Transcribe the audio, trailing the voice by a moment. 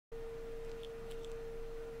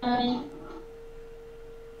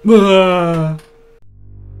Uah.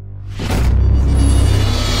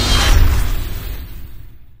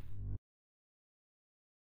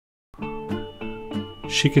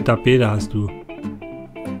 Schicke Tapete hast du.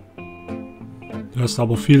 Du hast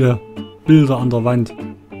aber viele Bilder an der Wand.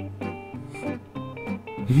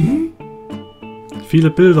 Hm? Viele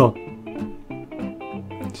Bilder.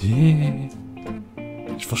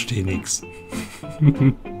 Ich verstehe nichts.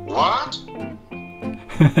 What?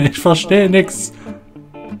 Ich verstehe nichts.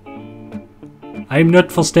 I'm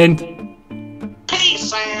not verstand.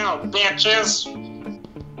 Peace out, bitches!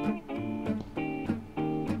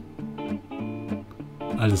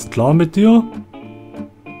 Alles klar mit dir?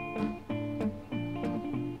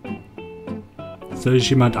 Soll ich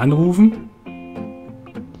jemand anrufen?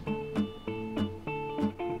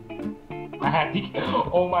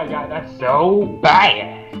 Oh my god, that's so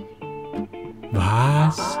bad!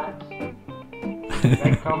 Was?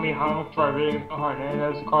 They call me Hans Rodriguez.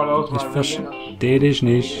 Hernandez, Carlos Ich Rodriguez. verstehe dich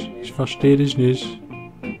nicht. Ich verstehe dich nicht.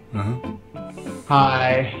 Aha.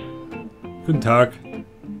 Hi. Guten Tag.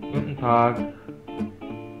 Guten Tag.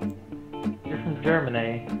 You're from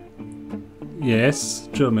Germany. Yes,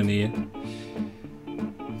 Germany.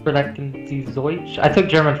 Sprechen Sie Deutsch? I took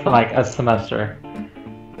German for like a semester.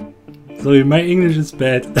 Sorry, my English is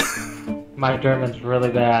bad. My German's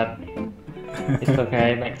really bad. It's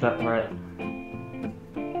okay, makes up for it.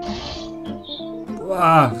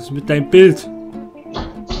 Wow, was ist mit deinem Bild?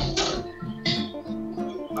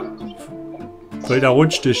 Voll der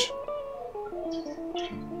Rundstich.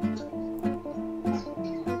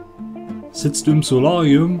 Sitzt du im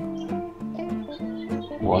Solarium?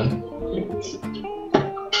 What?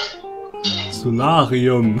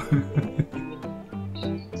 Solarium.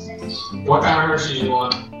 What kind of Hershey do you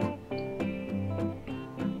want?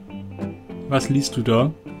 Was liest du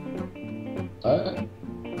da?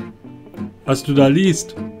 Was du da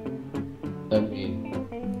liest?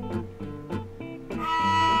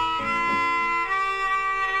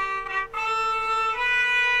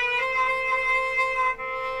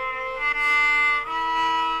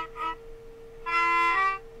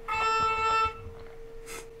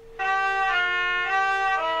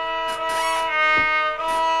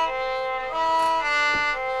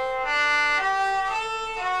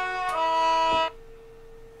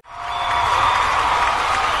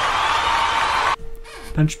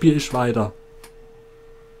 Dann spiele ich weiter.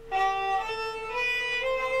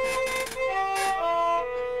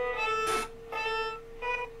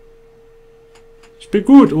 Ich bin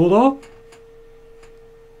gut, oder?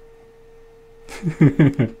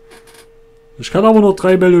 Ich kann aber nur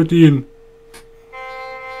 3 Melodien.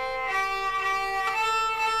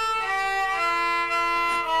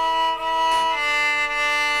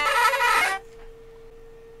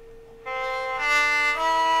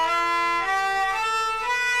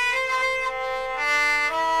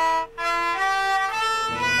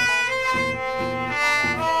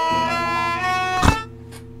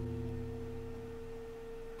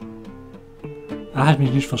 Er hat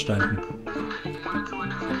mich nicht verstanden.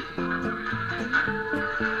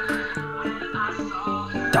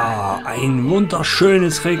 Da, ein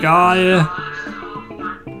wunderschönes Regal.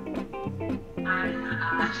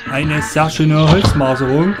 Eine sehr schöne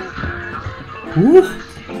Holzmaserung. Huch.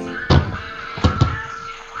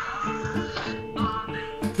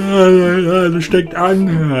 Das steckt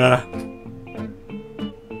an.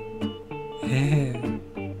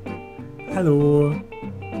 Hallo.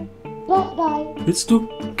 Willst du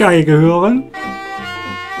Geige hören?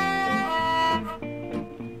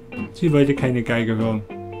 Sie wollte keine Geige hören.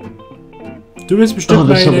 Du willst bestimmt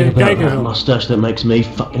meine Geige hören. Mustache that makes me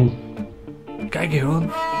fucking Geige hören?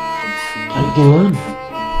 Geige hören.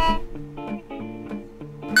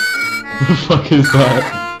 What the fuck is that?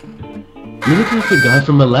 You look like the guy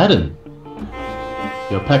from Aladdin.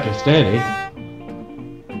 You're Pakistani.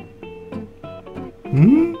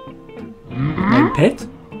 Hm? Mein Pet?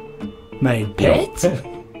 Mein Pet?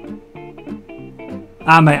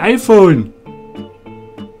 Ah, mein iPhone!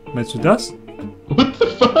 Meinst du das? What the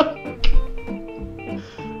fuck?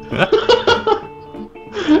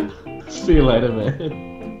 See you later, man.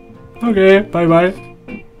 Okay, bye bye.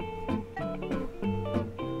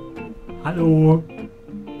 Hallo.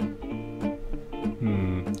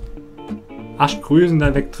 Erst grüßen,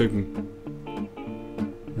 dann wegdrücken.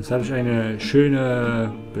 Jetzt habe ich eine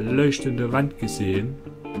schöne beleuchtende Wand gesehen.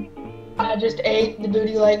 I just ate the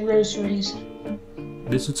booty like groceries.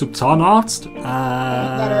 Willst du zum Zahnarzt?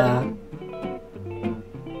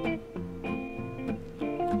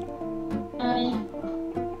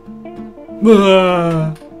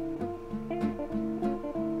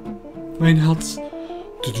 Mein Herz.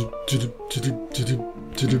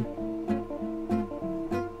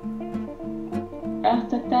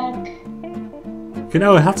 Herzattack.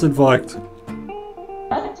 Genau, Herzinfarkt.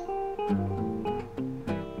 Was?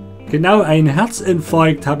 Genau, einen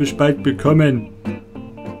Herzinfarkt habe ich bald bekommen.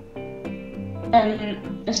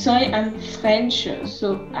 Sorry, I'm French,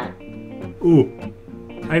 so. Oh,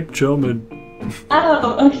 I'm German.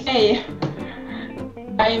 Oh, okay.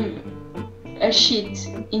 I'm a shit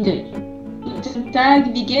in the. Guten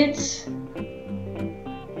Tag, wie geht's?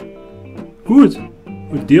 Gut.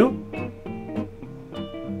 Und dir?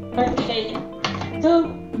 Okay. So,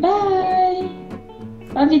 bye.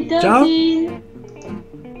 Auf Ciao. Wiedersehen.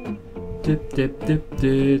 Dip, dip, dip,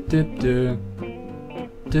 dip, dip, dip.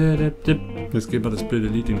 Dip, dip, dip. Jetzt geht mir das blöde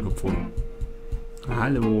Lied in den Kopf rum.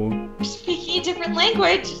 Hallo. Speaking a different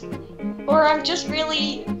language, or I'm just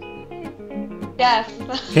really deaf.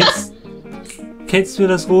 Kennst du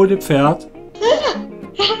das rote Pferd?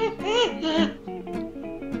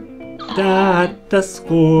 Da hat das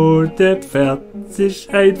rote Pferd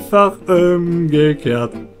sich einfach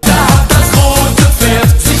umgekehrt. Das rote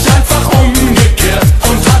Pferd sich einfach umgekehrt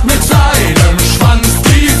und hat mit seinem Schwanz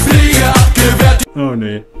die Fliege abgewehrt. Oh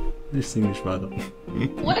nee, ich sing nicht weiter.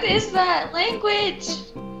 What is that language?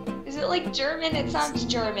 Is it like German? It sounds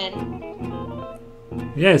German.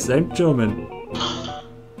 Yes, I'm German.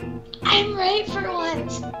 I'm right for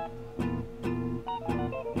once.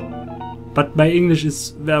 But my English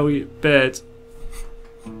is very bad.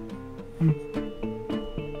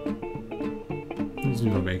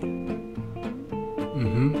 Sind wir weg.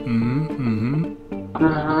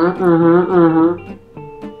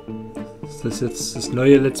 Ist das jetzt das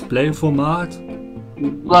neue Let's Play-Format?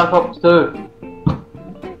 Black Ops 2.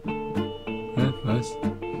 Hä, was?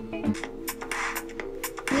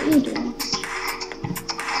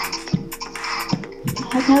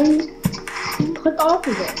 Drück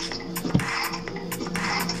aufgesetzt.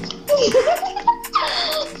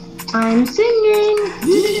 I'm singing.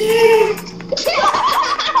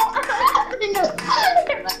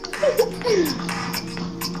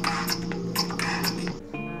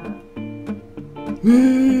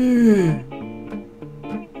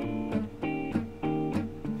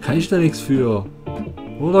 Kann ich da nichts für?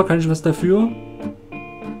 Oder kann ich was dafür?